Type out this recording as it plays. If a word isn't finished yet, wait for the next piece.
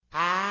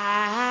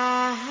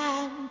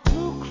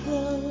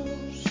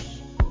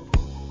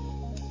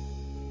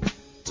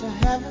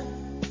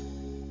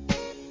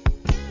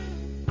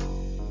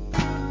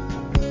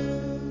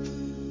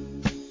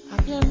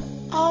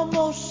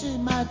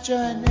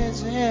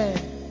journey's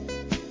end.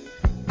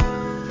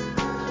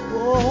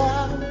 Oh,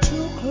 I'm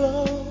too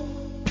close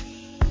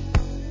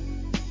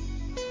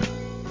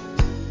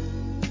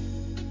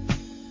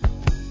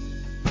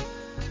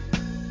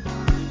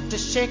to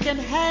shaking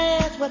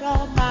hands with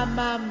all my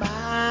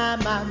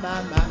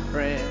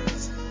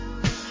friends.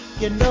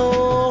 You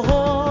know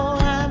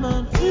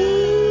I'm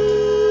too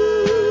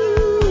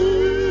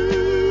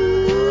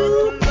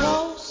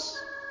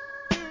close.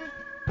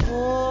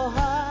 Oh,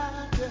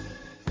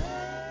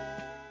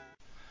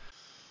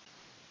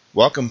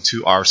 Welcome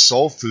to our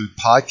Soul Food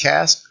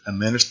Podcast, a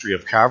ministry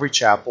of Calvary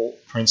Chapel,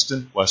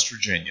 Princeton, West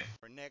Virginia.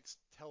 Our next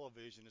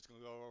television is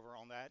going to go over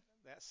on that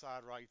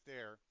side right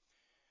there.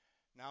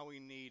 Now we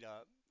need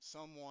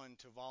someone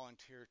to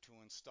volunteer to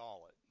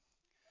install it.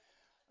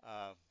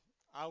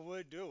 I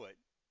would do it,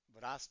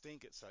 but I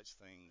stink at such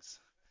things.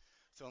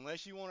 So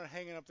unless you want it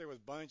hanging up there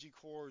with bungee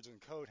cords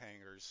and coat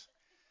hangers,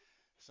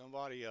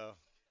 somebody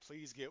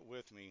please get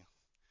with me.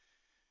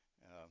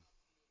 Uh,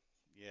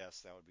 yes,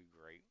 that would be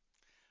great.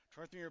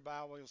 Turn through your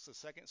Bibles to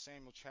 2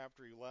 Samuel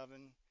chapter 11.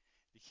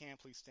 If you can,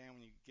 please stand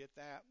when you get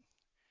that.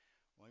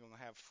 We're only going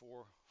to have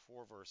four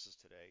verses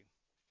today.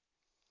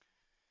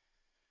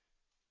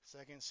 2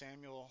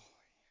 Samuel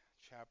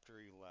chapter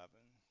 11.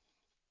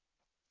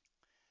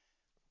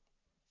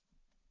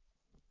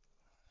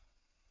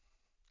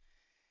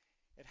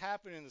 It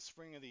happened in the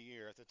spring of the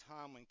year, at the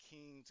time when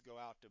kings go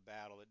out to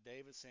battle, that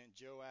David sent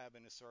Joab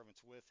and his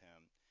servants with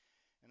him,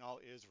 and all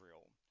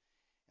Israel.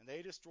 And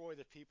they destroyed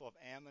the people of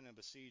Ammon and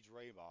besieged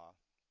Rabbah,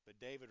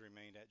 but David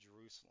remained at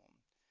Jerusalem.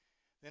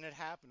 Then it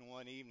happened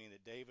one evening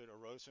that David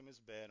arose from his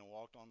bed and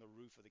walked on the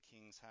roof of the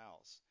king's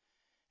house.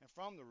 And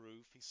from the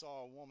roof he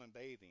saw a woman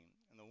bathing,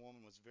 and the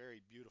woman was very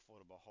beautiful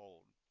to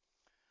behold.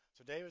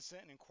 So David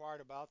sent and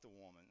inquired about the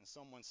woman, and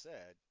someone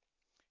said,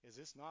 "Is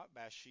this not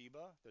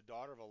Bathsheba, the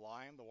daughter of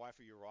Eliam, the wife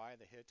of Uriah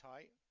the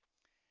Hittite?"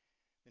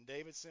 Then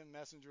David sent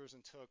messengers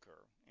and took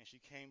her, and she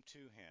came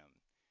to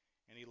him,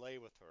 and he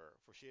lay with her,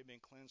 for she had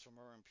been cleansed from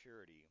her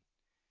impurity,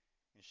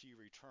 and she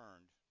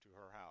returned to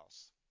her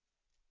house.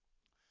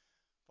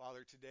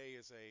 Father, today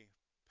is a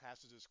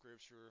passage of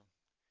Scripture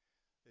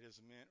that is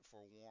meant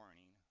for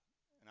warning.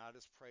 And I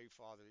just pray,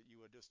 Father, that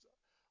you would just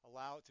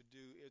allow it to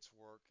do its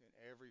work in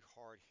every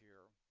heart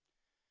here.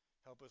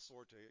 Help us,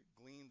 Lord, to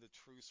glean the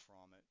truths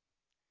from it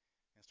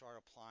and start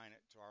applying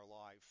it to our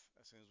life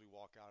as soon as we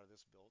walk out of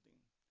this building.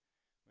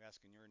 We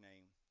ask in your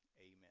name,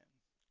 amen.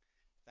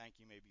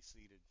 Thank you. You may be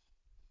seated.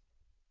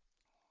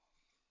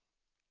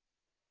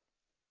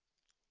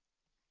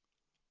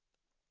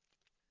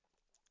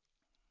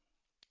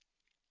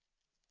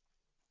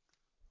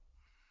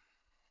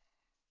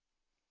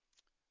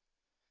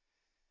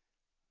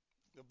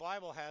 The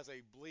Bible has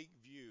a bleak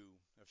view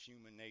of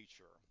human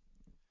nature.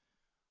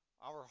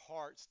 Our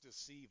hearts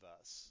deceive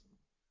us.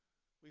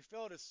 We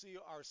fail to see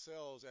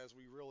ourselves as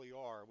we really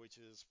are, which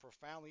is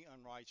profoundly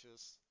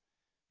unrighteous,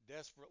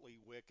 desperately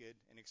wicked,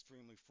 and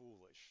extremely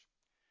foolish.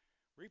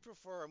 We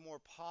prefer a more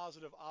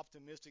positive,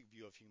 optimistic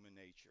view of human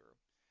nature.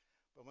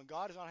 But when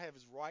God does not have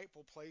his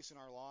rightful place in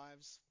our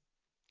lives,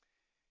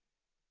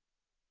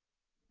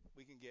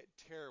 we can get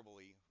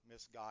terribly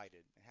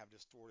misguided and have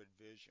distorted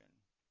vision.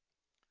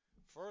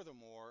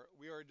 Furthermore,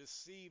 we are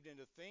deceived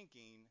into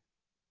thinking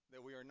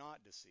that we are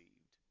not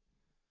deceived.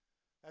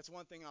 That's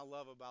one thing I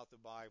love about the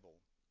Bible.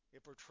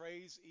 It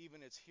portrays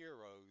even its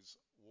heroes,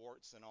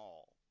 warts and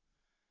all.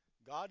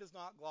 God does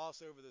not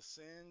gloss over the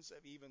sins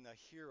of even the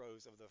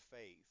heroes of the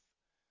faith.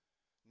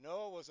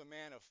 Noah was a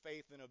man of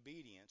faith and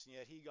obedience, and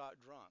yet he got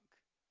drunk.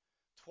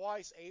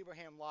 Twice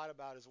Abraham lied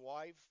about his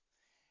wife,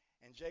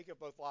 and Jacob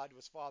both lied to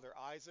his father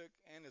Isaac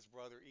and his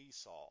brother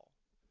Esau.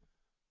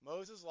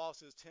 Moses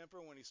lost his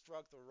temper when he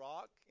struck the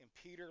rock, and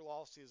Peter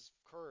lost his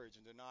courage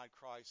and denied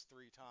Christ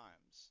 3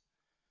 times.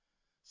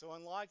 So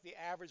unlike the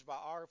average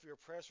biography or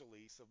press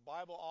release, the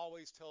Bible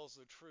always tells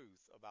the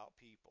truth about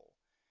people.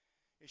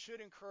 It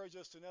should encourage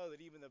us to know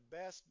that even the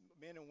best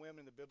men and women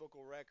in the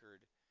biblical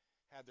record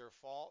had their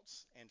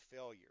faults and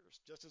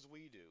failures, just as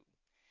we do.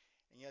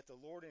 And yet the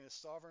Lord in his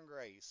sovereign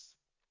grace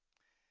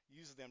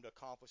uses them to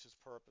accomplish his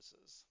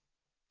purposes.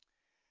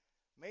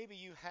 Maybe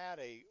you had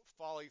a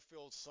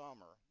folly-filled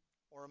summer,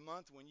 or a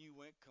month when you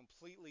went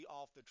completely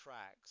off the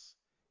tracks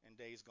and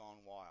days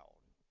gone wild.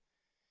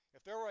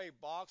 If there were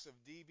a box of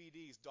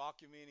DVDs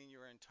documenting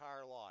your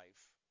entire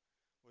life,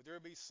 would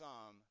there be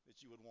some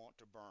that you would want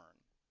to burn?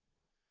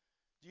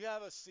 Do you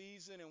have a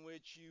season in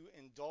which you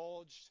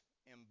indulged,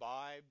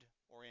 imbibed,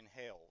 or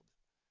inhaled?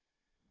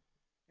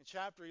 In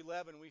chapter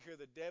 11, we hear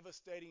the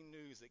devastating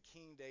news that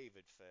King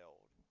David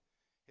failed.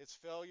 His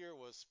failure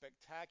was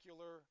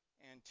spectacular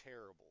and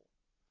terrible.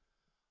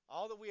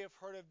 All that we have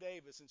heard of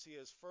David since he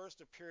has first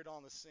appeared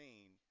on the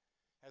scene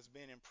has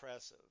been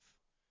impressive.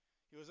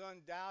 He was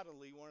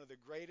undoubtedly one of the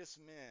greatest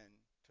men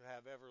to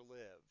have ever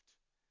lived.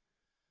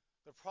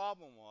 The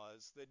problem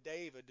was that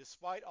David,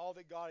 despite all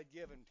that God had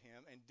given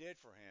him and did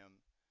for him,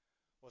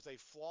 was a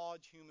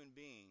flawed human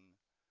being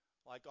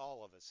like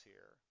all of us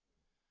here.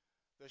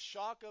 The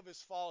shock of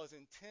his fall is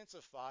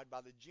intensified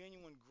by the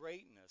genuine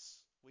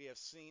greatness we have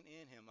seen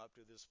in him up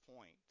to this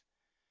point.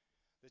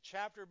 The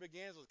chapter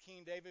begins with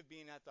King David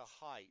being at the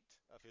height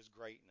of his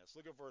greatness.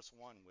 Look at verse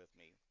 1 with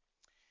me.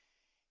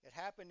 It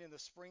happened in the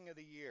spring of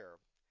the year,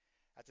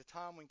 at the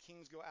time when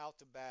kings go out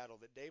to battle,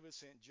 that David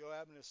sent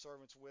Joab and his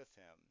servants with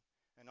him,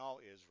 and all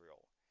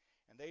Israel.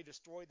 And they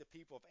destroyed the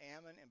people of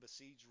Ammon and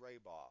besieged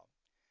Rabbah.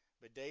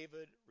 But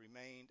David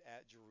remained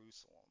at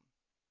Jerusalem.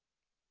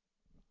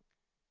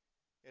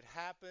 It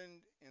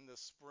happened in the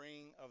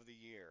spring of the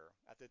year,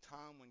 at the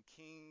time when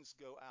kings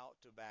go out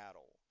to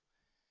battle.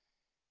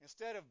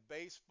 Instead of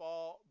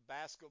baseball,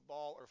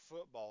 basketball, or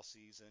football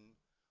season,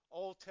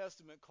 Old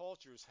Testament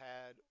cultures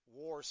had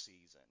war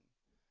season.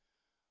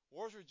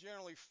 Wars were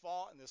generally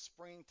fought in the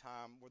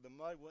springtime where the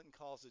mud wouldn't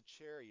cause the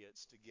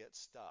chariots to get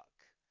stuck.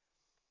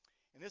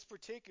 In this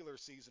particular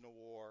season of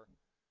war,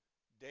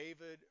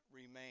 David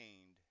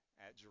remained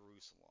at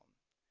Jerusalem.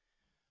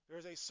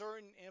 There's a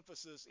certain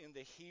emphasis in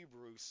the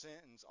Hebrew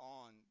sentence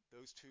on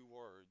those two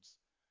words,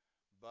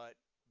 but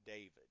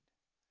David.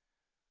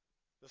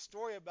 The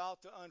story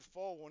about to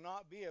unfold will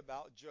not be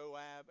about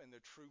Joab and the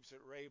troops at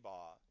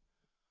Rabbah.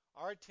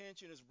 Our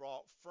attention is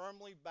brought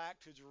firmly back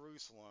to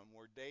Jerusalem,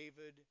 where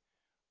David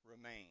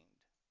remained.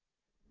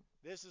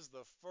 This is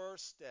the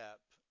first step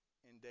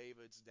in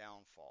David's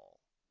downfall.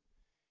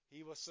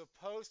 He was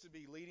supposed to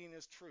be leading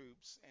his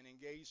troops and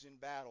engaged in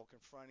battle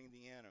confronting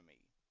the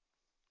enemy.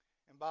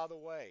 And by the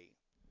way,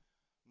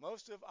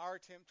 most of our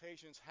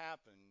temptations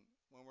happen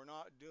when we're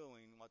not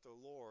doing what the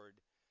Lord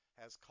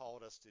has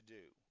called us to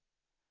do.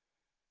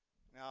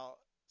 Now,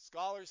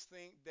 scholars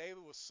think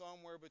David was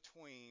somewhere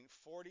between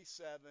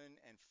 47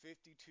 and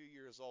 52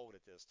 years old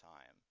at this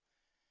time.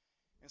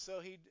 And so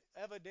he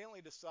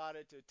evidently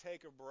decided to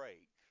take a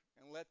break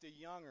and let the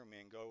younger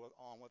men go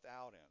on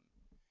without him.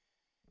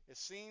 It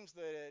seems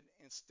that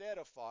instead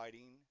of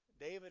fighting,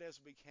 David has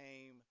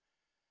become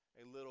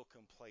a little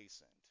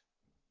complacent.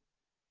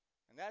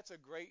 And that's a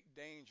great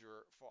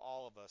danger for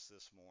all of us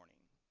this morning.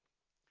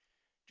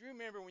 Do you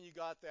remember when you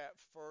got that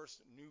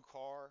first new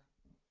car?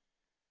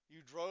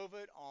 You drove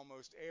it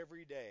almost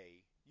every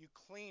day. You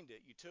cleaned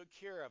it. You took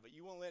care of it.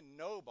 You wouldn't let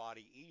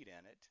nobody eat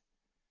in it.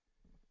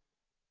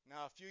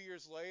 Now, a few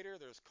years later,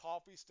 there's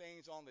coffee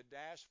stains on the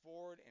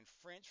dashboard and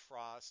French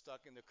fries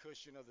stuck in the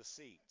cushion of the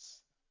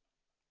seats.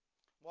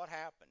 What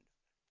happened?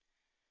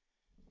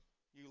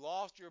 You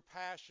lost your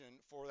passion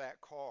for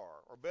that car.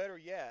 Or better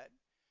yet,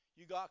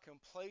 you got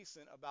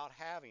complacent about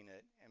having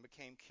it and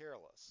became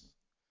careless.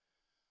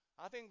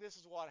 I think this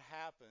is what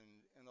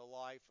happened in the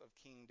life of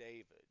King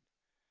David.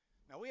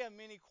 Now, we have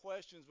many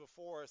questions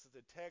before us that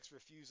the text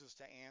refuses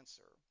to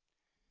answer.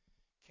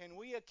 Can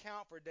we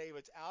account for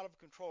David's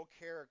out-of-control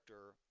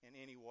character in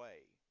any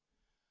way?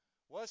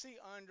 Was he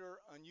under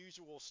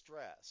unusual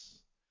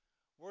stress?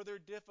 Were there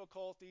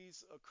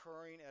difficulties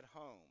occurring at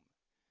home?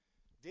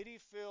 Did he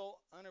feel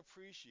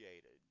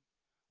unappreciated?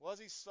 Was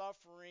he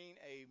suffering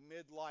a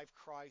midlife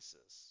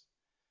crisis?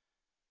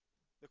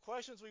 The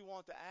questions we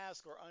want to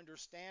ask are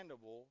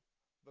understandable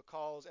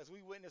because as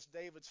we witness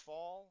David's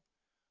fall,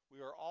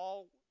 we are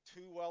all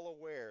too well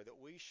aware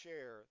that we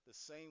share the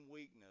same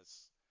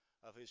weakness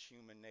of his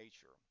human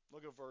nature.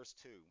 Look at verse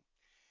 2.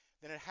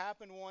 Then it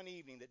happened one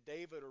evening that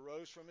David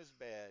arose from his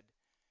bed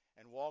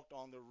and walked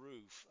on the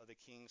roof of the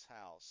king's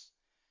house.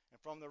 And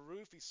from the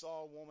roof he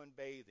saw a woman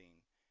bathing,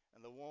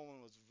 and the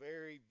woman was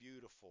very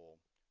beautiful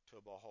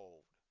to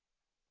behold.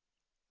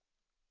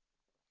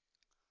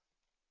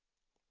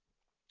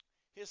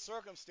 His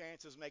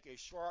circumstances make a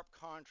sharp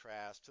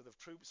contrast to the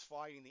troops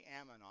fighting the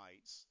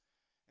Ammonites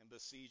and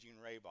besieging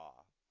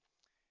Rabbah.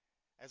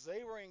 As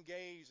they were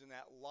engaged in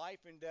that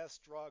life and death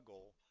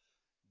struggle,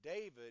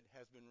 David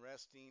has been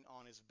resting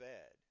on his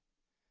bed.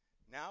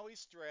 Now he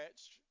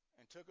stretched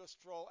and took a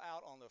stroll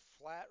out on the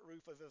flat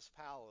roof of his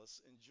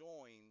palace,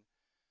 enjoying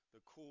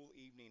the cool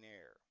evening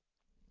air.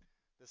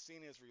 The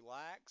scene is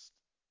relaxed,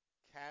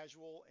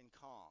 casual, and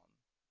calm,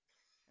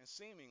 and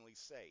seemingly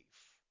safe.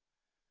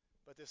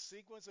 But the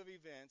sequence of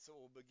events that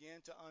will begin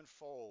to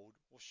unfold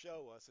will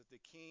show us that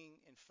the king,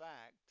 in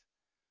fact,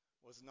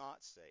 was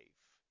not safe.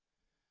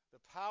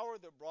 The power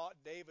that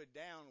brought David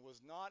down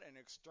was not an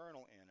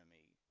external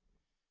enemy.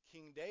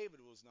 King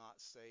David was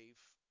not safe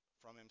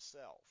from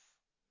himself.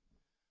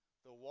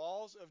 The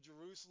walls of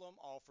Jerusalem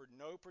offered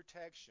no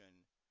protection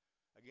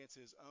against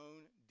his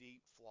own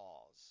deep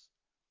flaws.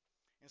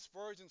 In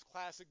Spurgeon's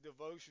classic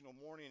devotional,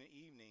 Morning and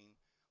Evening,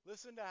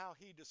 listen to how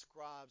he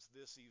describes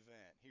this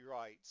event. He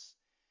writes,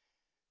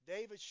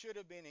 David should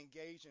have been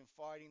engaged in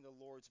fighting the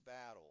Lord's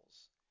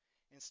battles,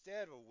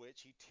 instead of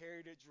which he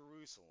tarried at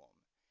Jerusalem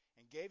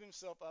and gave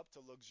himself up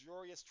to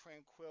luxurious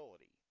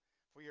tranquility,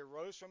 for he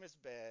arose from his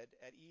bed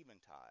at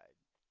eventide.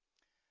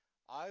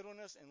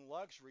 Idleness and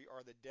luxury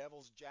are the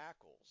devil's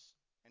jackals,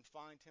 and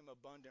find him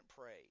abundant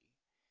prey.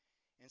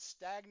 In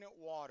stagnant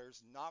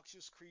waters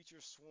noxious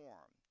creatures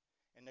swarm,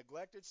 and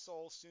neglected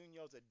soul soon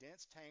yields a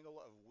dense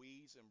tangle of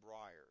weeds and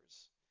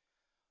briars.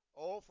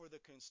 Oh, for the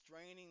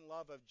constraining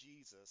love of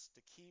Jesus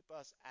to keep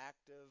us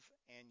active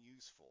and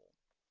useful.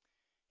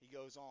 He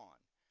goes on,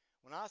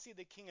 When I see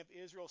the king of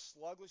Israel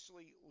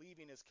sluggishly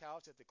leaving his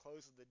couch at the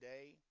close of the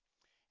day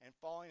and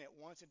falling at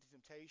once into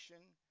temptation,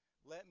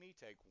 let me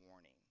take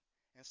warning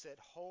and set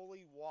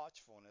holy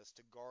watchfulness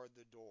to guard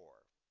the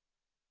door.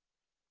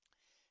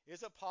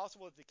 Is it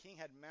possible that the king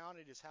had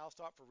mounted his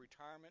housetop for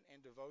retirement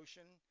and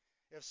devotion?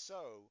 If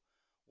so,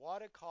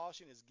 what a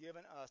caution is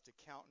given us to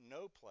count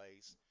no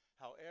place,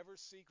 however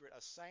secret,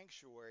 a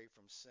sanctuary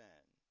from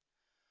sin.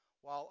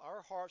 While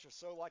our hearts are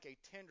so like a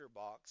tinder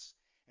box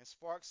and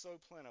sparks so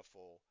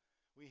plentiful,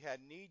 we had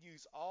need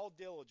use all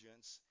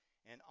diligence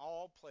in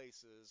all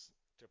places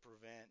to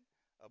prevent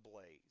a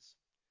blaze.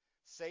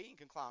 Satan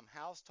can climb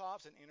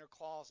housetops and enter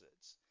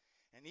closets,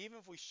 and even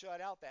if we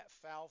shut out that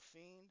foul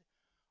fiend,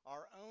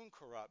 our own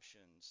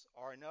corruptions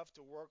are enough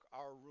to work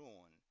our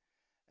ruin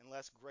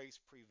unless grace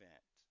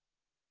prevent.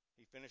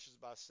 He finishes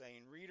by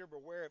saying, Reader,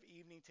 beware of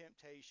evening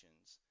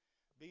temptations.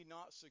 Be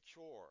not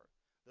secure.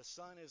 The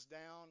sun is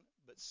down,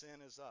 but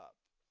sin is up.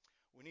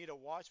 We need a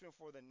watchman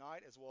for the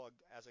night as well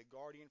as a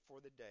guardian for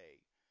the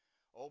day.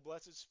 O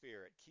blessed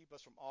Spirit, keep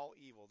us from all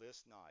evil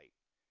this night.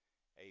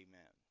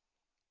 Amen.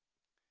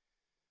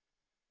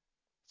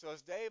 So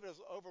as David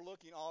is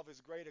overlooking all of his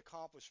great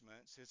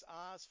accomplishments, his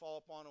eyes fall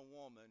upon a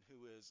woman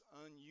who is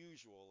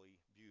unusually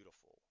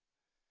beautiful.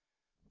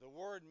 The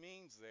word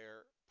means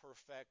there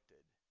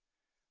perfected.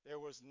 There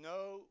was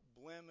no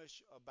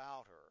blemish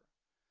about her.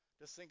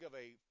 Just think of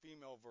a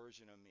female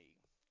version of me.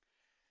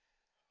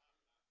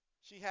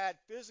 She had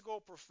physical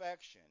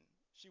perfection.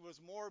 She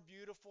was more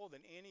beautiful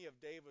than any of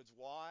David's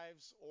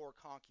wives or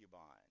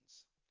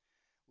concubines.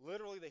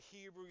 Literally, the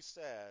Hebrew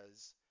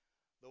says,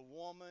 the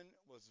woman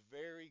was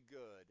very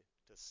good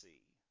to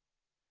see.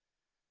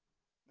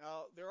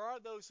 Now, there are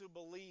those who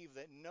believe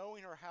that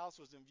knowing her house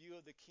was in view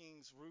of the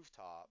king's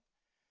rooftop,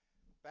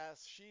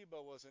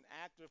 Bathsheba was an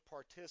active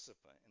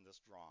participant in this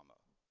drama.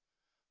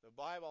 The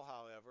Bible,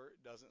 however,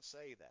 doesn't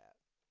say that.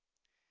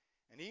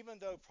 And even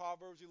though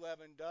Proverbs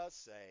 11 does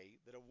say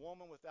that a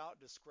woman without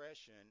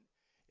discretion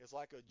is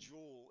like a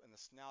jewel in the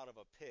snout of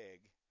a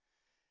pig,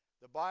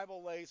 the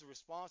Bible lays the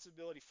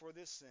responsibility for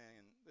this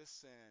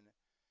sin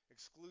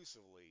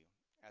exclusively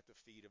at the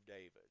feet of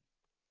David.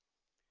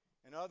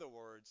 In other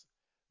words,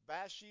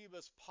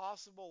 Bathsheba's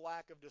possible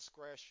lack of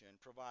discretion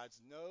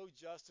provides no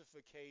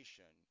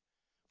justification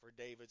for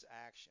David's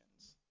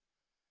actions.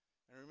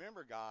 And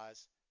remember,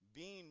 guys,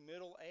 being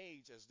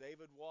middle-aged as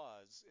David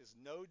was is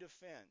no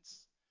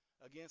defense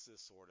against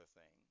this sort of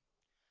thing.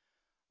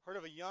 Heard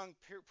of a young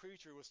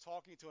preacher who was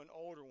talking to an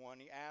older one.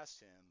 He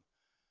asked him,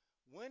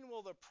 when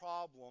will the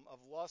problem of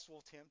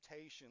lustful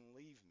temptation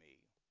leave me?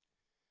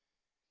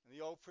 And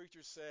the old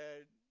preacher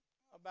said,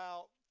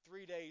 about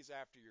 3 days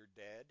after you're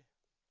dead.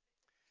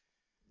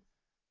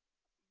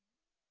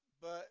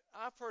 But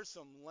I've heard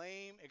some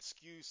lame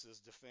excuses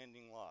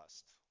defending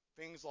lust.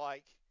 Things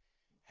like,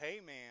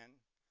 hey man,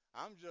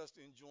 I'm just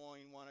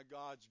enjoying one of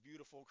God's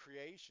beautiful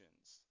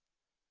creations.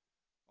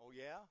 Oh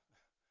yeah?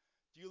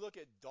 Do you look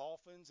at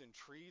dolphins and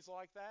trees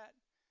like that?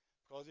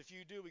 Because if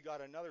you do, we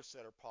got another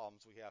set of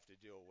problems we have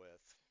to deal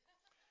with.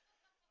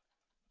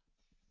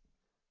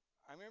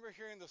 I remember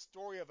hearing the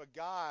story of a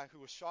guy who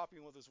was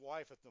shopping with his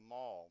wife at the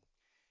mall.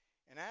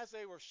 And as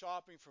they were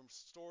shopping from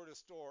store to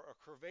store,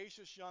 a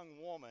curvaceous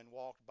young woman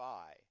walked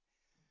by.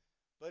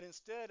 But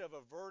instead of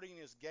averting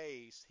his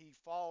gaze, he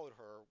followed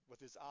her with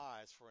his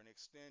eyes for an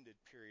extended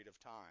period of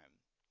time.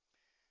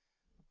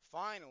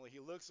 Finally, he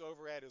looks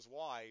over at his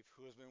wife,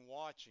 who has been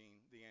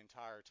watching the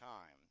entire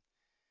time.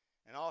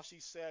 And all she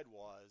said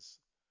was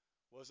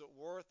it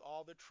worth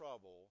all the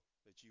trouble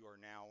that you are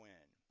now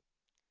in?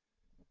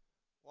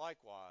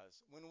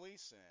 Likewise, when we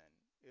sin,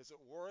 is it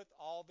worth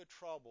all the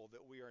trouble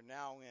that we are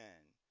now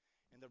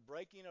in the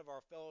breaking of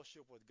our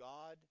fellowship with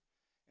God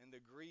and the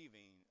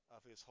grieving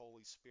of His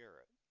Holy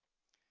Spirit?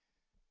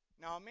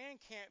 Now, a man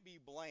can't be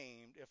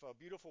blamed if a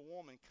beautiful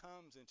woman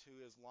comes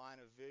into his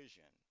line of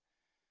vision.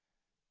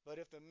 But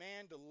if the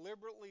man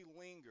deliberately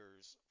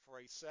lingers for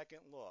a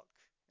second look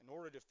in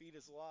order to feed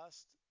his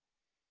lust,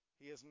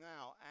 he is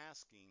now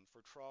asking for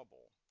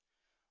trouble.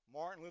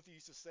 Martin Luther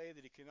used to say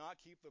that he could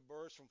not keep the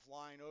birds from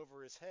flying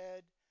over his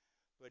head,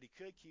 but he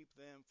could keep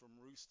them from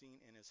roosting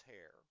in his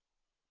hair.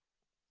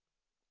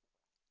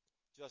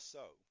 Just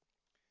so,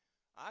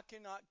 I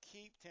cannot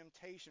keep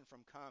temptation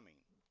from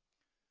coming,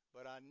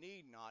 but I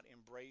need not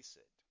embrace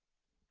it.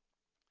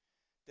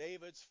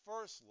 David's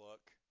first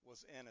look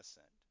was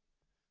innocent,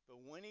 but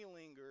when he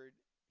lingered,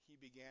 he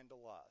began to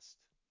lust.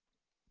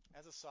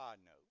 As a side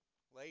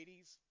note,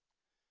 ladies,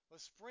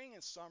 with spring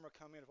and summer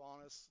coming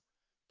upon us,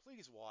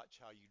 please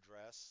watch how you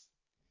dress.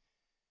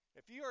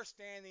 If you are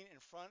standing in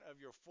front of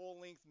your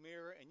full-length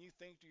mirror and you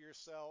think to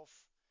yourself,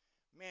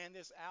 man,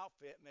 this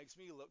outfit makes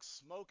me look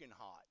smoking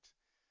hot,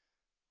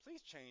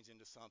 please change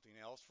into something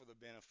else for the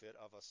benefit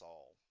of us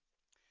all.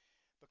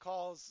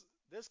 Because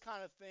this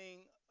kind of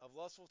thing of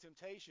lustful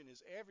temptation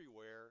is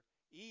everywhere,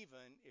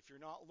 even if you're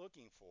not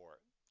looking for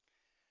it.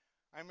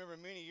 I remember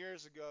many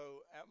years ago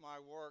at my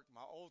work,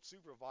 my old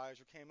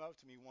supervisor came up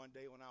to me one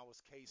day when I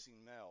was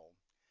casing mail.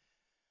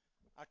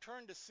 I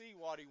turned to see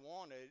what he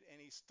wanted,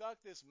 and he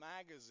stuck this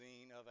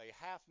magazine of a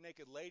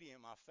half-naked lady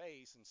in my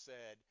face and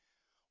said,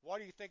 "What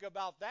do you think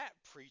about that,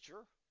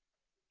 preacher?"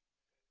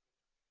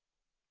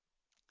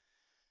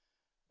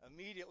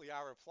 Immediately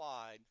I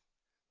replied,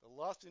 "The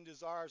lust and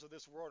desires of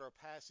this world are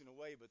passing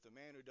away, but the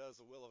man who does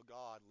the will of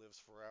God lives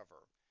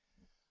forever."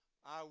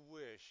 I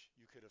wish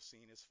you could have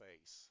seen his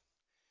face.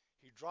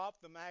 He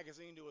dropped the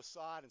magazine to his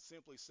side and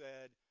simply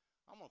said,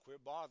 "I'm going to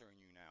quit bothering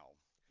you now."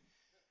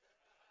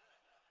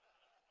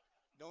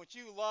 Don't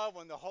you love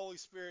when the Holy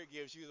Spirit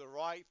gives you the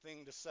right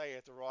thing to say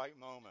at the right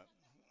moment?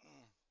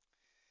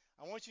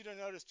 I want you to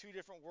notice two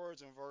different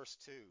words in verse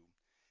 2.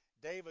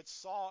 David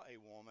saw a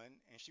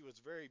woman, and she was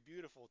very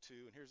beautiful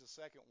too. And here's the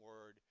second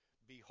word,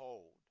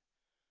 behold.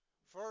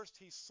 First,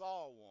 he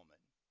saw a woman.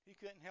 He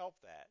couldn't help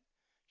that.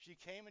 She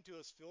came into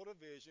his field of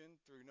vision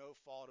through no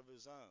fault of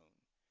his own.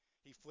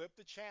 He flipped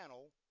the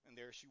channel, and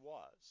there she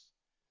was.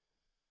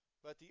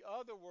 But the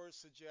other word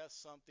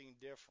suggests something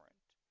different.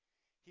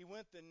 He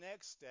went the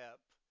next step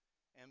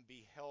and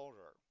beheld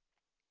her.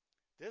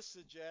 This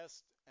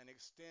suggests an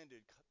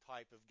extended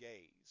type of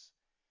gaze.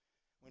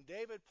 When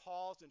David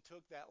paused and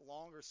took that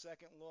longer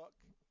second look,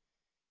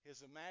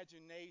 his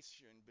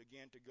imagination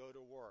began to go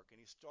to work, and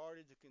he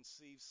started to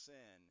conceive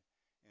sin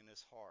in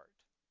his heart.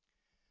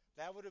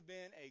 That would have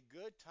been a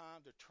good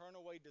time to turn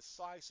away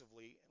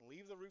decisively and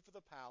leave the roof of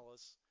the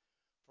palace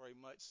for a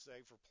much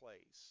safer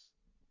place.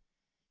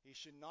 He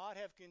should not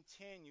have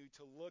continued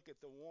to look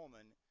at the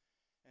woman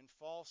and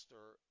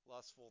foster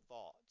lustful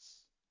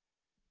thoughts.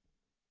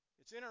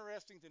 It's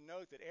interesting to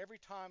note that every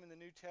time in the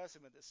New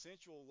Testament that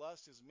sensual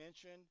lust is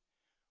mentioned,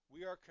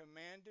 we are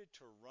commanded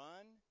to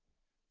run,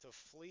 to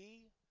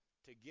flee,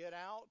 to get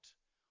out,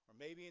 or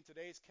maybe in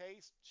today's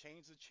case,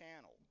 change the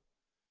channel.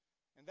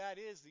 And that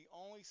is the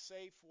only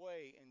safe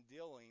way in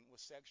dealing with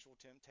sexual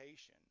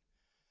temptation,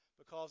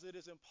 because it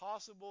is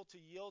impossible to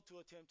yield to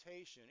a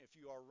temptation if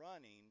you are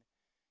running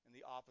in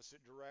the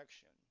opposite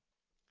direction.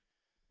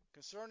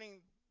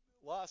 Concerning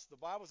lust, the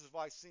Bible's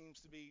advice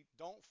seems to be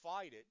don't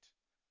fight it,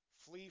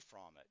 flee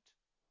from it.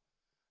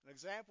 An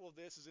example of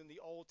this is in the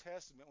Old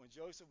Testament when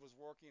Joseph was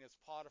working as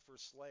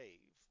Potiphar's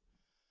slave.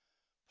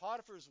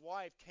 Potiphar's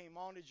wife came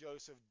on to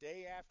Joseph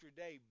day after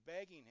day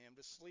begging him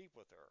to sleep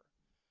with her.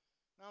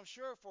 Now I'm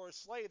sure for a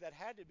slave that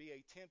had to be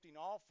a tempting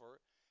offer,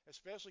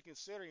 especially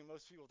considering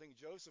most people think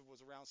Joseph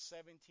was around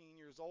 17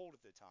 years old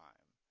at the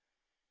time.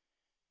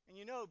 And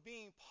you know,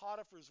 being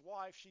Potiphar's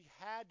wife, she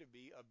had to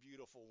be a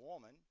beautiful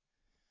woman.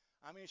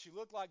 I mean, if she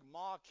looked like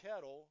Ma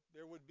Kettle,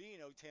 there would be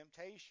no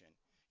temptation.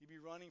 You'd be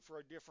running for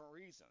a different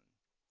reason.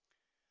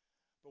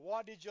 But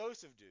what did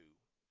Joseph do?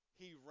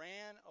 He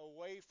ran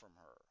away from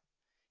her.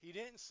 He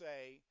didn't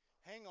say,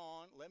 "Hang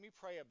on, let me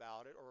pray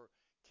about it," or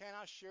 "Can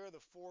I share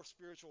the 4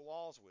 spiritual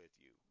laws with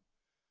you?"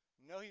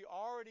 No, he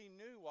already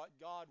knew what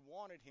God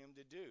wanted him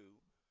to do,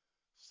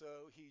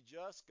 so he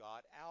just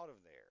got out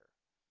of there.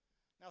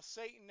 Now,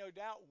 Satan no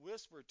doubt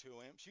whispered to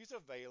him, "She's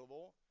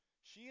available.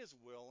 She is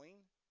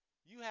willing.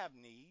 You have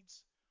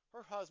needs.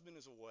 Her husband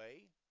is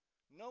away.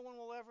 No one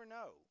will ever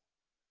know.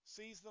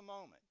 Seize the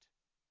moment."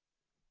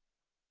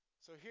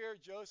 So here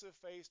Joseph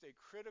faced a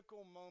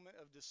critical moment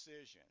of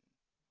decision.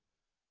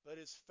 But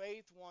his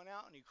faith won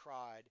out and he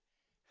cried,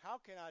 "How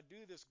can I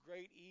do this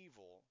great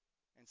evil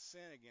and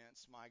sin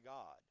against my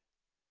God?"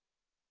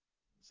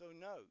 So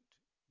note,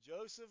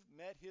 Joseph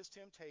met his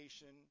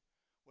temptation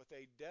with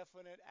a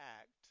definite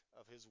act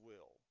of his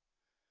will.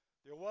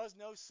 There was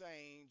no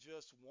saying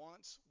just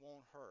once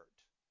won't hurt.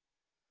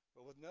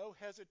 But with no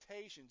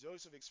hesitation,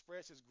 Joseph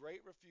expressed his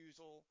great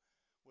refusal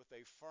with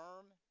a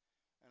firm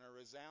and a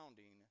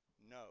resounding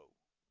no.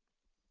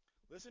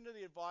 Listen to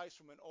the advice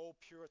from an old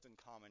Puritan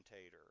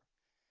commentator.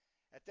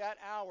 At that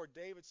hour,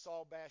 David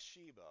saw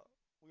Bathsheba.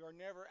 We are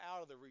never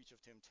out of the reach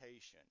of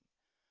temptation.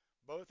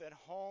 Both at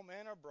home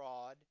and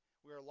abroad,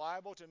 we are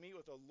liable to meet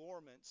with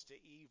allurements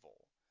to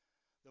evil.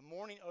 The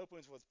morning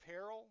opens with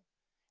peril,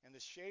 and the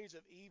shades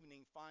of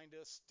evening find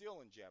us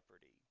still in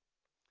jeopardy.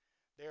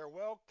 They are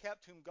well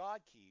kept whom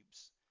God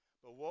keeps,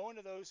 but woe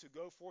unto those who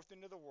go forth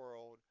into the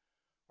world,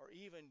 or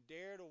even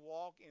dare to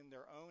walk in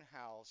their own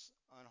house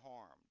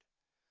unharmed.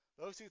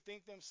 Those who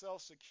think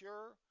themselves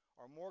secure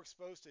are more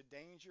exposed to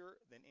danger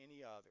than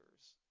any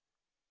others.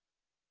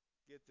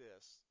 Get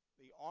this.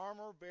 The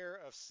armor bearer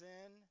of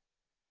sin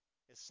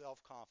is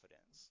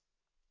self-confidence.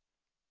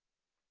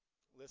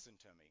 Listen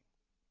to me.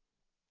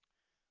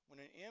 When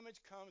an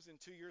image comes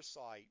into your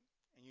sight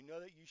and you know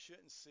that you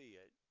shouldn't see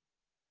it,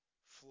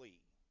 flee.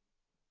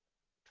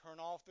 Turn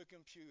off the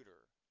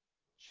computer.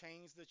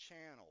 Change the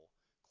channel.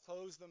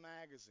 Close the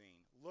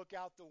magazine. Look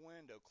out the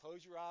window.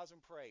 Close your eyes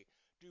and pray.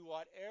 Do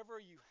whatever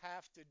you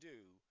have to do,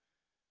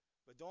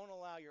 but don't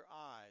allow your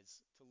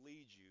eyes to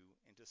lead you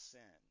into sin.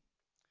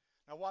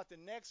 Now what the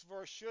next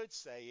verse should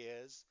say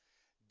is,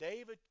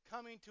 David,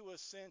 coming to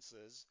his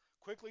senses,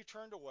 quickly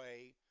turned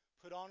away,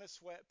 put on his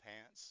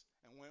sweatpants,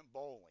 and went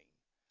bowling.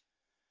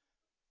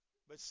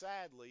 But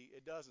sadly,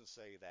 it doesn't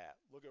say that.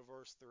 Look at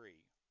verse 3.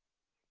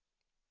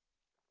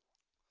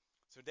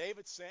 So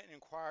David sent and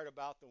inquired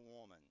about the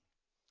woman.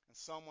 And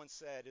someone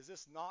said, "Is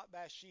this not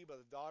Bathsheba,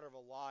 the daughter of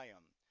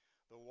Eliam,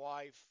 the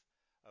wife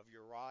of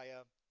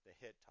Uriah the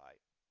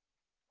Hittite?"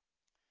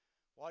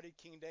 What did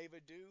King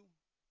David do?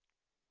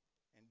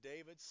 And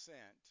David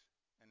sent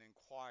and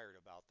inquired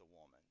about the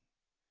woman.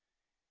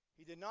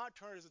 He did not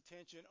turn his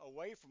attention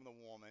away from the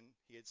woman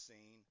he had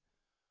seen.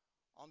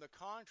 On the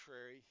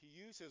contrary, he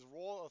used his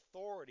royal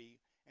authority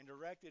and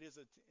directed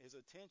his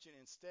attention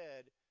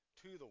instead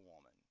to the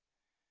woman.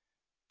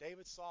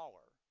 David saw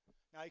her.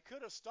 Now, he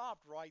could have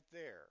stopped right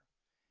there.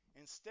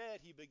 Instead,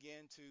 he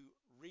began to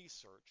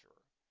research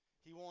her.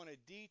 He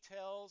wanted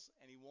details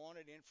and he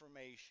wanted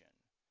information.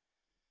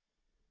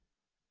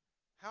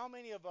 How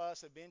many of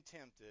us have been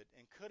tempted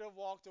and could have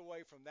walked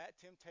away from that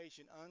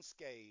temptation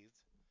unscathed,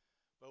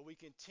 but we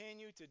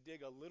continued to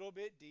dig a little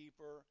bit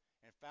deeper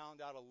and found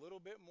out a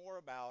little bit more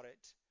about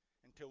it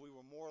until we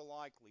were more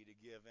likely to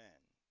give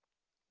in?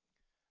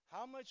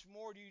 How much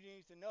more do you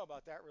need to know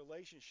about that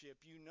relationship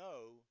you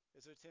know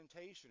is a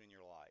temptation in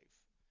your life?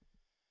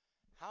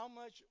 How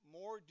much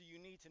more do you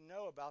need to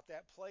know about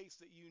that place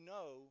that you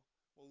know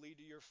will lead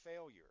to your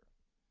failure?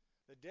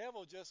 The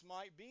devil just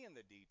might be in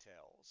the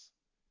details.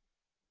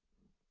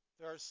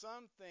 There are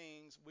some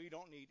things we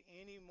don't need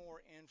any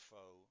more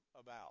info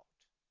about.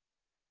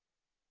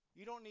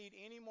 You don't need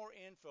any more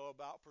info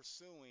about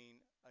pursuing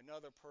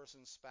another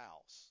person's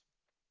spouse.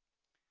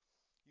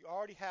 You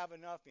already have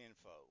enough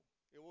info.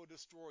 It will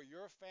destroy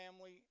your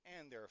family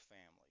and their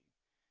family.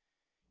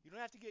 You don't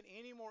have to get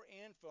any more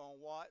info on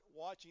what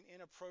watching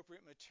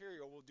inappropriate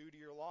material will do to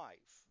your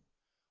life.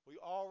 We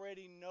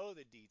already know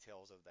the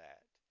details of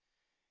that.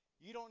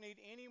 You don't need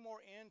any more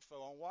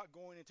info on what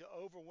going into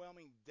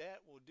overwhelming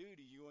debt will do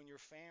to you and your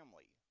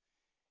family.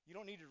 You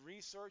don't need to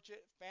research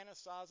it,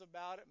 fantasize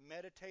about it,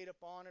 meditate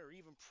upon it, or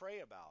even pray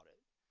about it.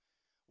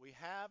 We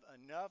have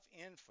enough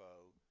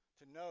info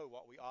to know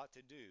what we ought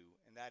to do,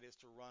 and that is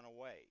to run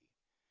away.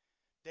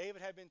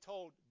 David had been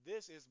told,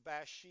 "This is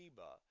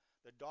Bathsheba,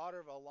 the daughter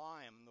of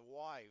Eliam, the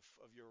wife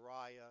of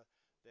Uriah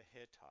the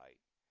Hittite."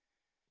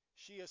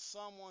 She is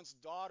someone's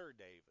daughter,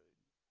 David.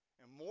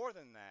 And more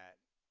than that,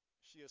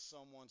 she is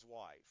someone's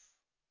wife.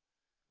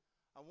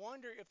 I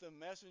wonder if the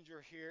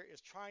messenger here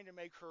is trying to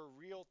make her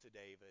real to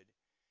David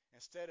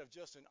instead of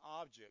just an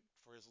object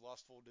for his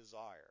lustful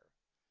desire.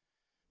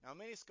 Now,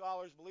 many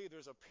scholars believe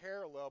there's a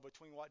parallel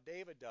between what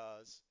David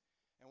does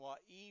and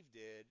what Eve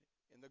did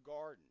in the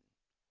garden.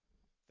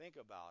 Think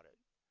about it.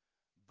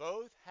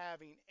 Both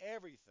having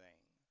everything,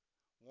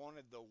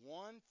 wanted the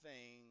one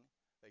thing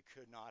they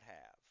could not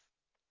have.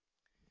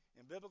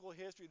 In biblical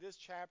history, this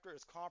chapter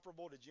is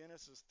comparable to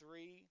Genesis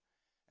 3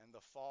 and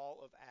the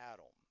fall of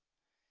Adam.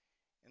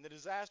 In the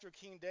disaster of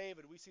King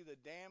David, we see the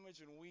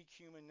damaged and weak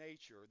human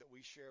nature that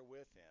we share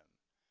with him.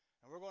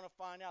 And we're going to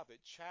find out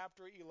that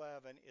chapter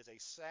 11 is a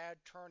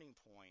sad turning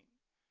point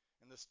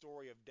in the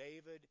story of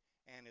David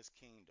and his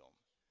kingdom.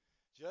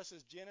 Just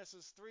as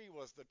Genesis 3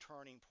 was the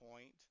turning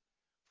point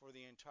for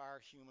the entire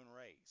human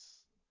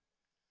race.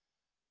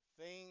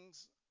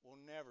 Things will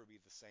never be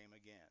the same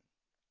again.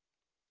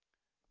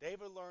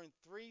 David learned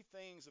 3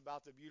 things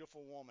about the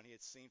beautiful woman he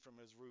had seen from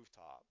his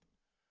rooftop.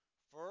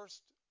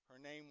 First, her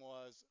name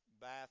was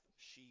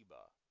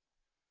Bathsheba.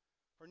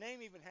 Her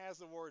name even has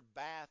the word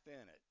bath in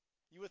it.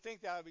 You would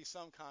think that would be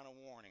some kind of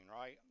warning,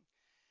 right?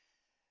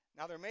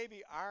 Now, there may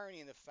be irony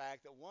in the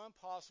fact that one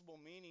possible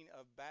meaning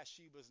of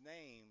Bathsheba's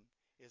name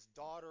is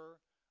daughter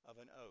of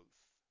an oath.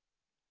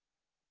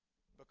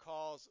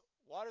 Because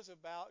what is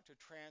about to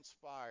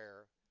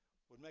transpire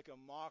would make a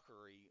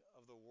mockery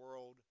of the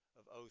world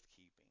of oath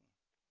keeping.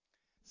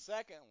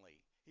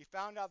 Secondly, he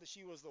found out that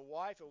she was the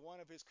wife of one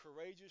of his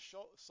courageous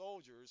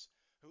soldiers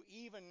who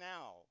even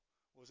now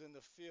was in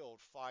the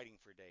field fighting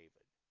for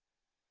David.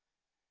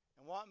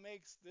 And what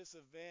makes this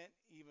event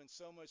even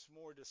so much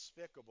more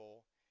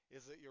despicable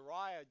is that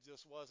Uriah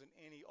just wasn't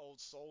any old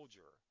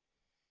soldier.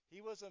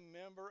 He was a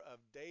member of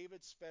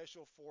David's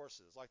special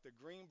forces, like the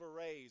Green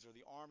Berets or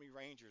the Army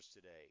Rangers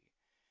today.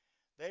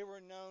 They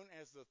were known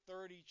as the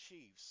 30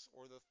 Chiefs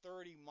or the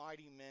 30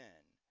 Mighty Men.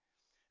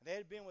 And they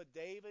had been with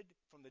David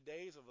from the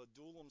days of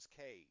Adullam's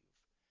cave.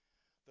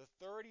 The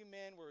 30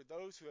 men were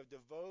those who have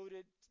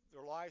devoted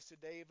their lives to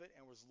David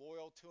and was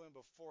loyal to him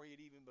before he had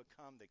even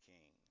become the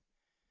king.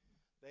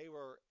 They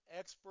were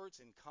experts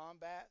in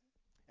combat,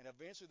 and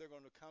eventually they're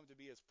going to come to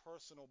be his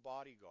personal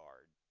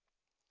bodyguard.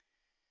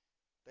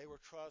 They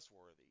were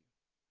trustworthy.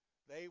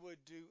 They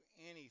would do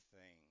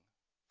anything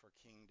for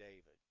King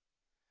David.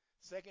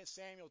 2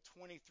 Samuel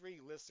 23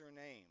 lists their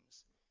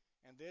names,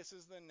 and this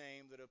is the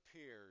name that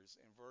appears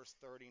in verse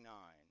 39.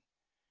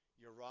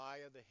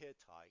 Uriah the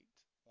Hittite,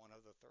 one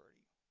of the 30.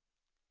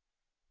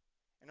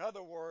 In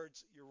other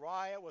words,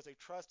 Uriah was a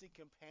trusted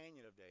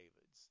companion of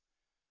David's,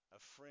 a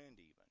friend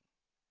even.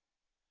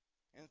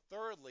 And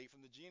thirdly,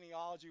 from the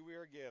genealogy we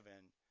are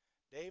given,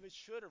 David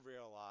should have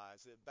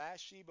realized that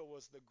Bathsheba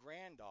was the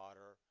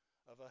granddaughter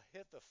of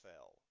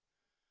Ahithophel,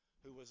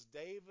 who was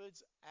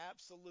David's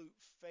absolute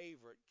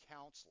favorite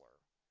counselor.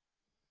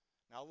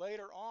 Now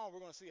later on, we're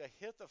going to see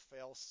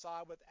Ahithophel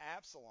side with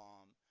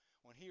Absalom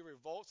when he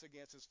revolts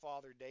against his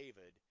father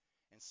David,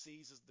 and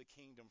seizes the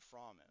kingdom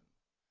from him.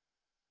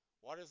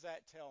 What does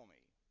that tell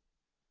me?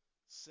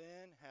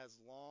 Sin has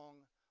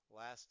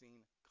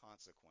long-lasting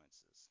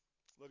consequences.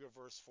 Look at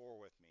verse 4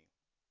 with me.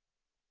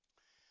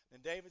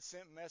 Then David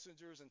sent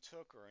messengers and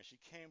took her, and she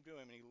came to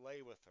him, and he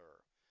lay with her,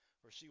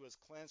 for she was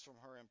cleansed from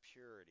her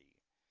impurity,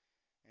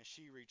 and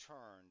she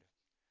returned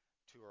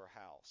to her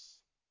house.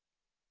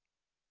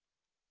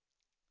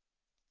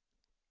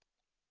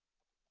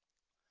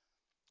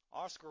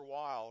 Oscar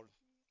Wilde,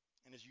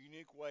 in his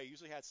unique way,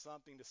 usually had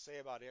something to say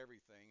about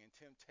everything, and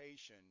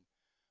temptation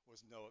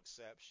was no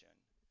exception.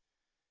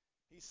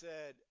 He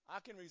said, I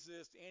can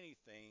resist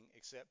anything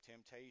except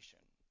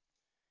temptation.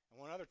 And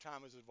one other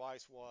time his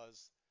advice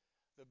was,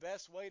 the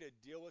best way to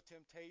deal with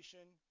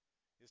temptation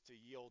is to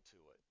yield to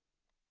it.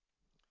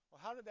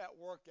 Well, how did that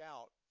work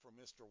out for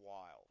Mr.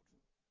 Wilde?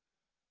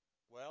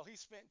 Well, he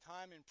spent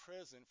time in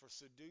prison for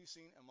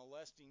seducing and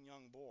molesting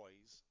young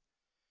boys,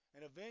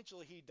 and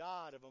eventually he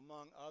died of,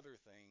 among other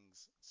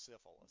things,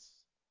 syphilis.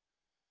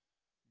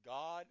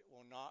 God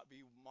will not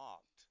be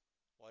mocked.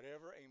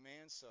 Whatever a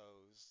man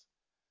sows,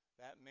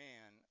 that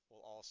man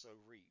will also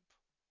reap.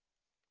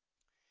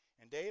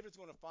 And David's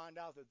going to find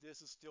out that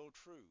this is still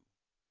true,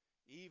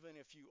 even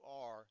if you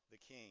are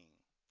the king.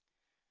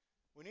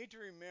 We need to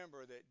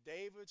remember that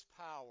David's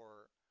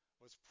power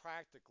was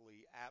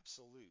practically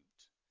absolute.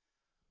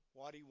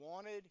 What he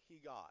wanted, he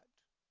got.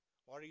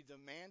 What he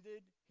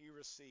demanded, he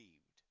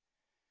received.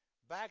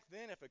 Back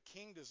then, if a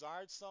king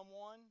desired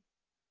someone,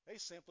 they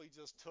simply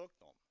just took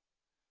them.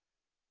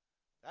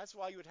 That's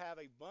why you would have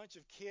a bunch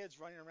of kids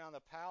running around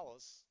the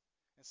palace,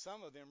 and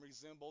some of them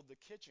resembled the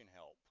kitchen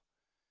help.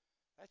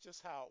 That's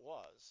just how it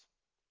was.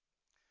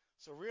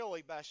 So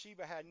really,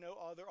 Bathsheba had no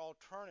other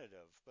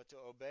alternative but to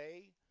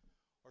obey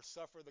or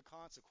suffer the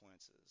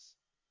consequences.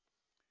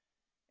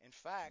 In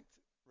fact,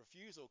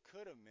 refusal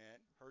could have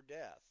meant her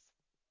death.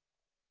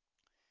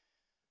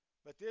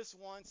 But this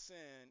one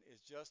sin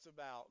is just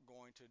about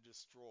going to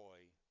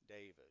destroy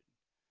David.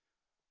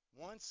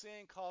 One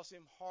sin caused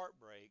him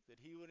heartbreak that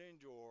he would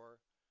endure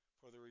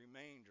for the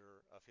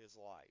remainder of his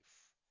life.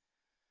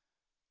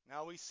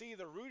 Now we see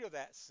the root of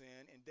that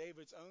sin in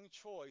David's own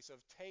choice of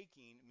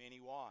taking many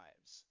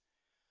wives.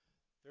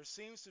 There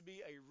seems to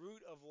be a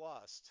root of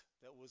lust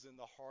that was in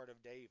the heart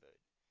of David.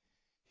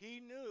 He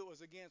knew it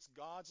was against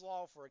God's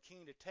law for a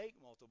king to take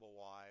multiple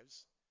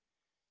wives,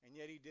 and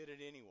yet he did it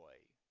anyway.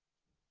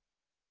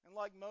 And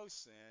like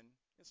most sin,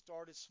 it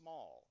started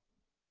small,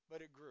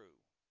 but it grew.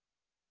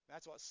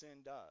 That's what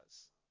sin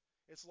does.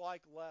 It's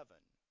like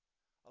leaven.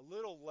 A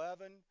little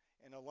leaven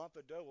in a lump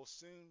of dough will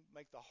soon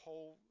make the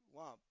whole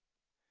lump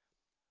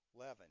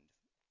leavened.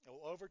 It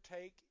will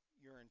overtake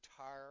your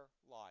entire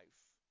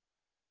life.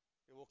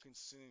 It will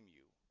consume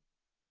you.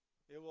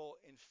 It will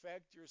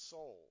infect your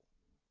soul.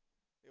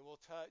 It will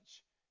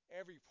touch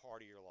every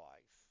part of your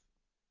life.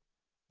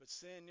 But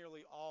sin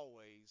nearly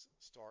always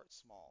starts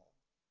small.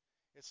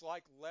 It's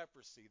like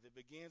leprosy that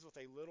begins with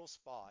a little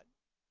spot,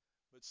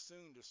 but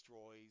soon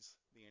destroys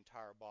the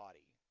entire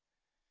body.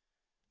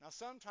 Now,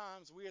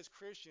 sometimes we as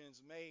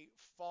Christians may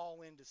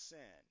fall into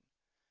sin,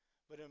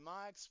 but in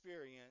my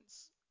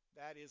experience,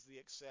 that is the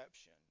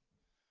exception.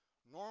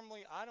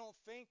 Normally, I don't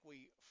think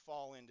we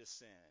fall into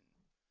sin.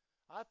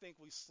 I think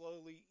we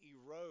slowly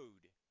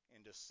erode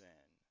into sin.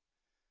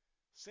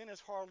 Sin is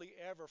hardly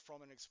ever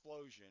from an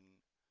explosion,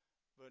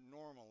 but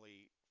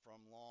normally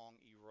from long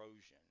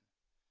erosion.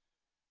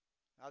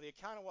 Now, the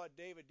account of what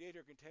David did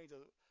here contains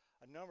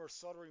a number of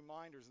subtle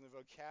reminders in the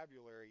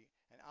vocabulary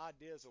and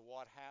ideas of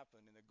what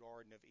happened in the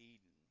Garden of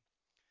Eden.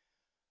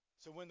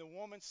 So when the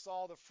woman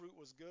saw the fruit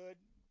was good,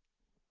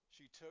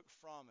 she took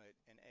from it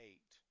and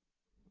ate.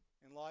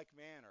 In like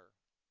manner,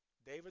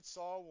 David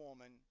saw a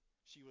woman,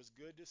 she was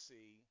good to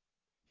see,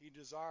 he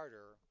desired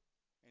her,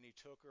 and he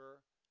took her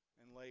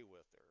and lay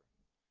with her.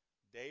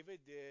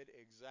 David did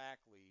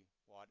exactly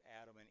what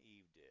Adam and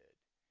Eve did.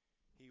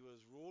 He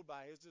was ruled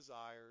by his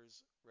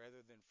desires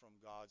rather than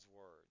from God's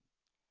word.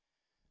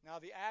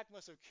 Now the act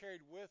must have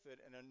carried with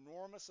it an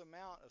enormous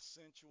amount of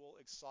sensual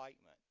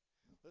excitement.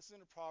 Listen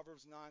to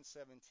Proverbs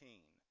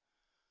 9:17.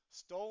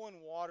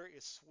 Stolen water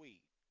is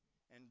sweet,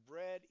 and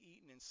bread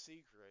eaten in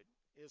secret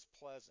is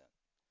pleasant.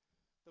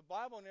 The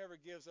Bible never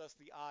gives us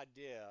the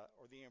idea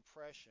or the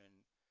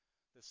impression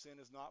that sin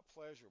is not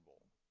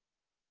pleasurable.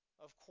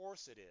 Of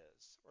course it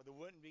is, or there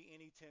wouldn't be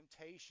any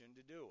temptation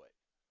to do it.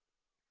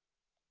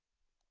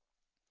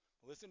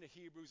 Listen to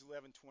Hebrews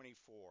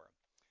 11:24.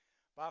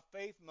 By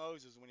faith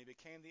Moses, when he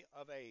became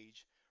of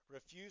age,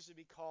 refused to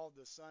be called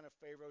the son of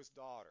Pharaoh's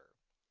daughter,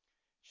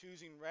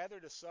 choosing rather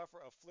to suffer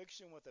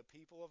affliction with the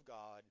people of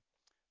God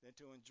than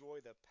to enjoy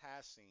the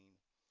passing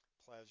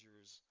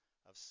pleasures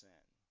of sin.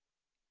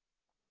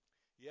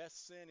 Yes,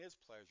 sin is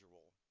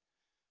pleasurable,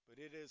 but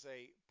it is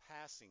a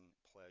passing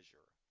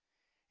pleasure.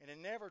 And it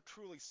never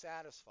truly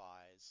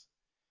satisfies.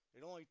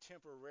 It only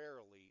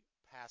temporarily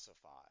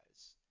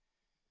pacifies.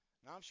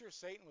 Now I'm sure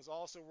Satan was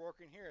also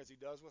working here as he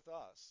does with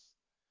us.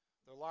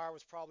 The liar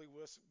was probably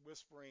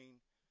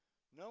whispering,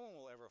 no one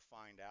will ever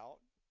find out.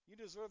 You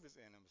deserve this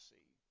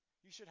intimacy.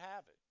 You should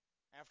have it.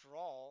 After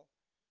all,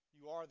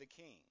 You are the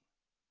king.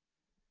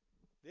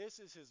 This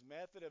is his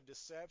method of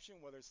deception,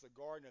 whether it's the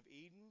Garden of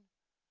Eden,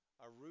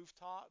 a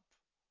rooftop,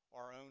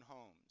 or our own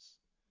homes.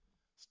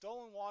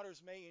 Stolen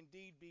waters may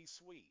indeed be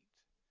sweet.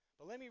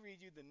 But let me read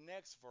you the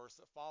next verse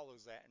that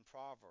follows that in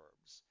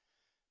Proverbs.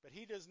 But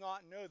he does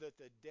not know that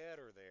the dead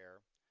are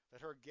there,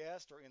 that her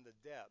guests are in the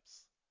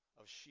depths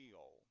of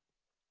Sheol.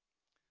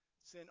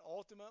 Sin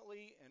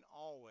ultimately and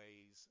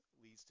always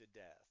leads to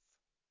death.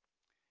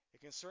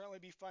 It can certainly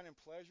be fun and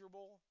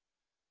pleasurable,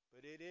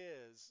 but it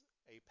is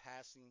a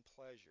passing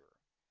pleasure.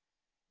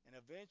 And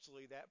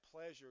eventually that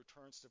pleasure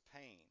turns to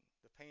pain,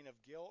 the pain of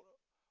guilt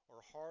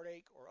or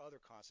heartache or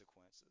other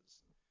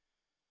consequences.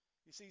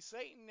 You see,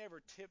 Satan never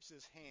tips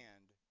his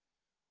hand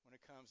when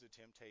it comes to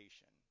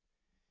temptation.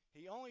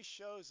 He only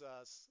shows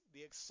us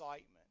the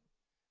excitement,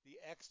 the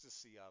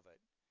ecstasy of it,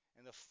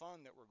 and the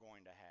fun that we're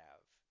going to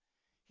have.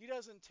 He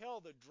doesn't tell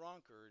the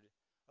drunkard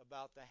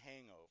about the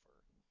hangover.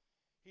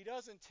 He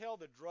doesn't tell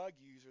the drug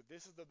user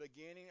this is the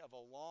beginning of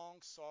a long,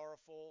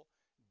 sorrowful,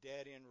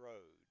 dead-end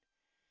road.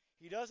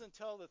 He doesn't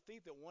tell the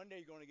thief that one day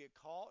you're going to get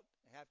caught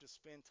and have to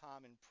spend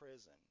time in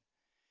prison.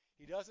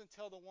 He doesn't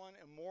tell the one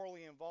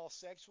immorally involved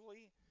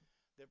sexually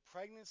that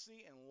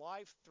pregnancy and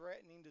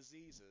life-threatening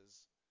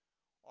diseases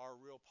are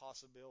a real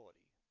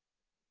possibility.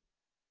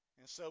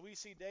 And so we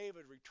see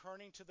David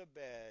returning to the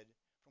bed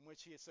from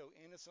which he had so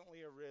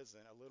innocently arisen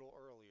a little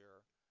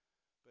earlier,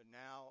 but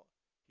now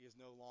he is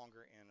no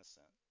longer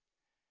innocent.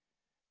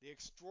 The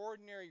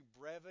extraordinary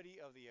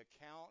brevity of the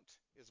account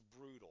is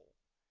brutal.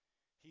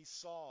 He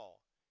saw,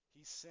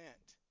 he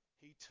sent,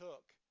 he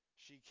took,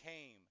 she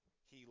came,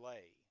 he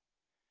lay.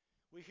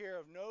 We hear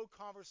of no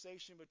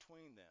conversation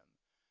between them,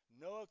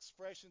 no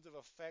expressions of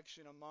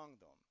affection among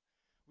them.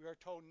 We are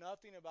told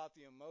nothing about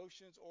the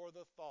emotions or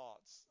the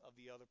thoughts of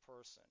the other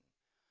person.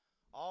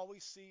 All we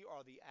see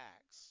are the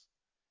acts,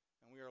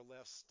 and we are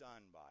left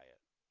stunned by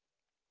it.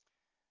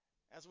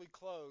 As we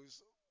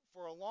close,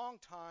 for a long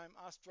time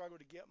I struggled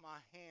to get my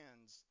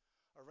hands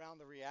around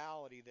the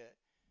reality that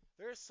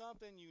there's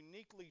something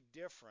uniquely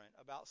different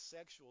about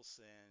sexual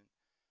sin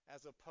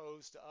as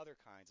opposed to other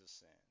kinds of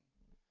sin.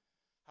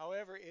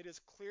 However, it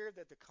is clear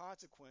that the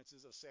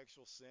consequences of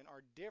sexual sin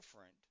are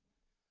different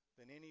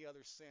than any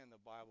other sin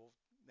the Bible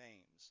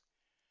names.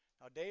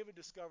 Now, David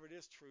discovered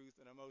this truth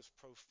in a most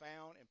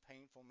profound and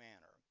painful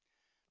manner.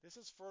 This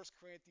is 1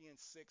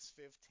 Corinthians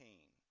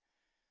 6:15.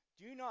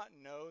 Do you not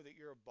know that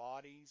your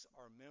bodies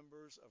are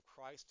members of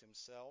Christ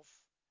himself?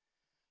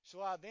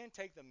 Shall I then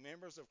take the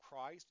members of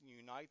Christ and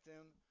unite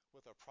them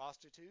with a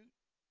prostitute?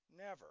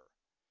 Never.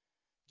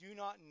 Do you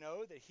not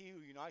know that he who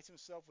unites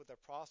himself with a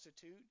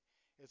prostitute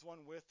is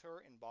one with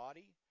her in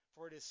body?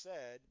 For it is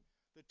said,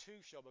 the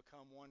two shall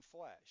become one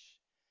flesh.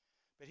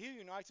 But he who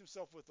unites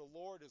himself with the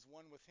Lord is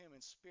one with him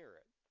in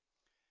spirit.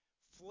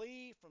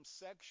 Flee from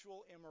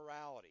sexual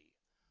immorality.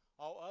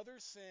 All other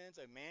sins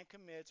a man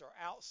commits are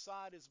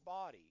outside his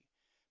body,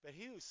 but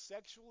he who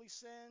sexually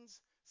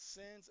sins,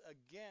 sins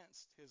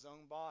against his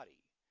own body.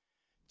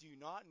 Do you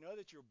not know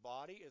that your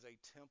body is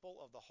a temple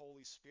of the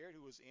Holy Spirit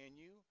who is in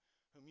you,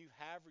 whom you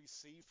have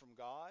received from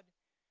God?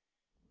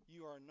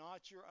 You are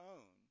not your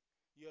own.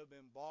 You have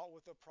been bought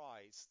with a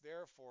price.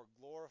 Therefore,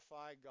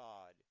 glorify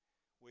God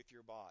with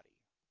your body.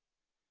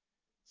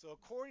 So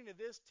according to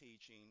this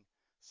teaching,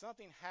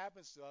 something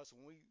happens to us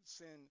when we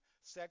sin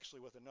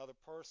sexually with another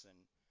person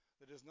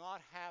that does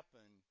not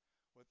happen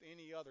with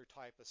any other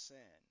type of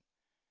sin.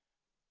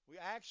 We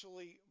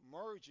actually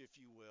merge, if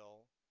you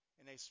will,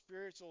 in a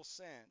spiritual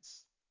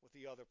sense with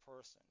the other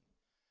person.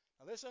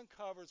 Now this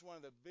uncovers one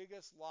of the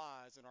biggest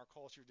lies in our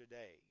culture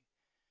today,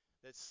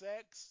 that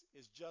sex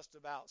is just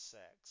about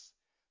sex,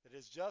 that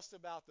it's just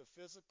about the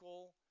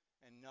physical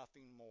and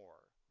nothing more.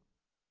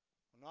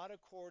 Well, not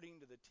according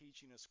to the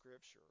teaching of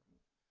Scripture.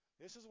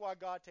 This is why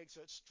God takes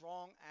such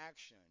strong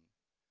action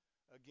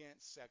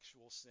against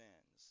sexual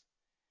sins.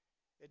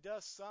 It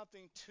does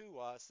something to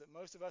us that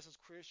most of us as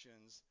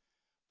Christians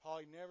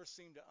probably never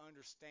seem to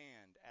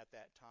understand at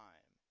that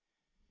time.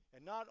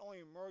 It not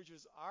only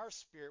merges our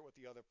spirit with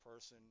the other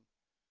person,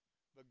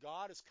 but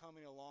God is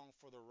coming along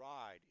for the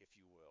ride, if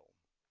you will.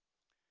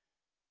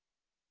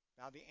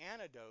 Now the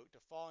antidote to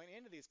falling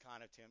into these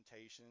kind of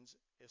temptations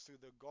is through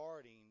the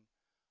guarding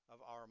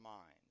of our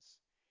minds.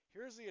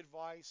 Here's the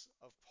advice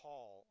of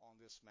Paul on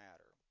this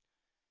matter.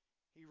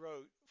 He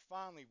wrote,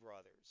 finally,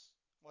 brothers,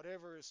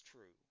 whatever is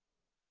true,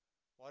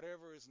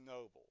 whatever is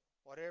noble,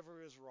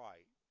 whatever is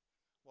right,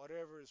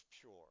 whatever is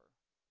pure,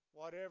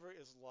 whatever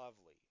is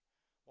lovely,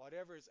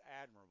 whatever is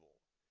admirable,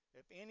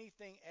 if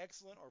anything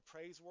excellent or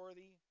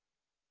praiseworthy,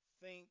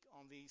 think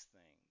on these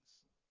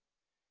things.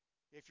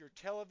 If your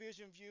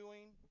television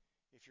viewing,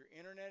 if your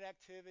internet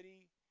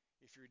activity,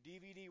 if your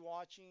DVD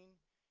watching,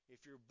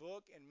 if your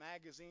book and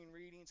magazine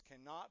readings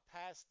cannot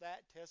pass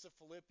that test of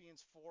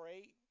Philippians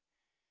 4:8,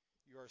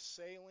 you are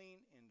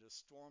sailing into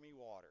stormy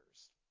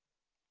waters.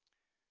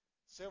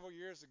 Several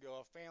years ago,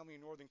 a family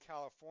in Northern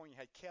California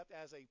had kept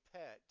as a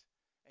pet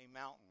a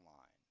mountain lion.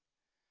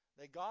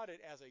 They got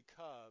it as a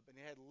cub, and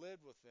it had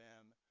lived with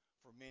them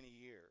for many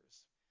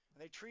years.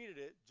 And they treated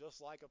it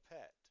just like a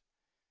pet.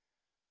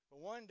 But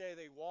one day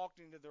they walked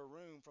into their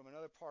room from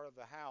another part of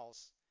the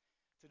house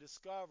to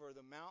discover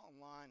the mountain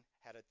lion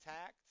had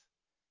attacked,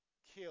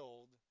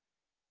 killed,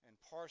 and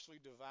partially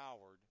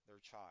devoured their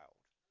child.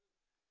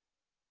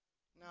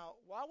 Now,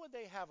 why would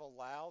they have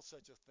allowed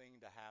such a thing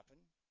to happen?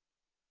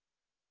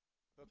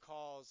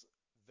 Because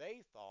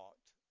they thought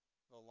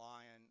the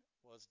lion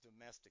was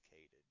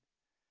domesticated.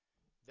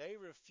 They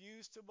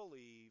refused to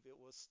believe it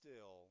was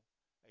still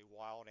a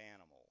wild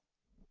animal.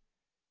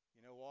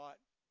 You know what?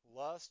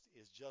 Lust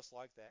is just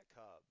like that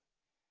cub.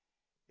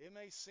 It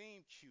may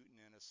seem cute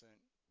and innocent,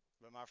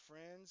 but my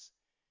friends,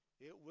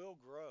 it will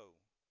grow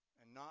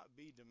and not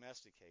be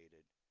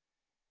domesticated,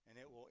 and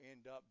it will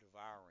end up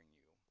devouring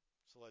you.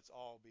 So let's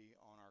all be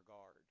on our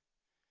guard.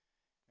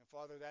 And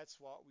Father, that's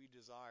what we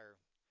desire,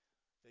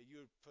 that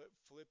you would put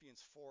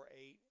Philippians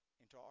 4:8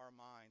 into our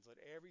minds.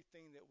 Let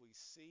everything that we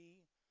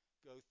see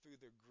go through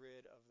the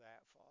grid of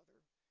that,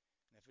 Father.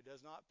 And if it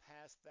does not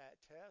pass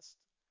that test,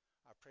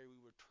 I pray we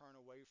would turn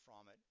away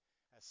from it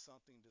as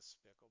something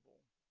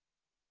despicable.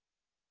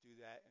 Do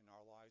that in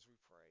our lives, we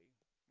pray.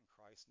 In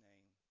Christ's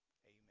name,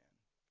 amen.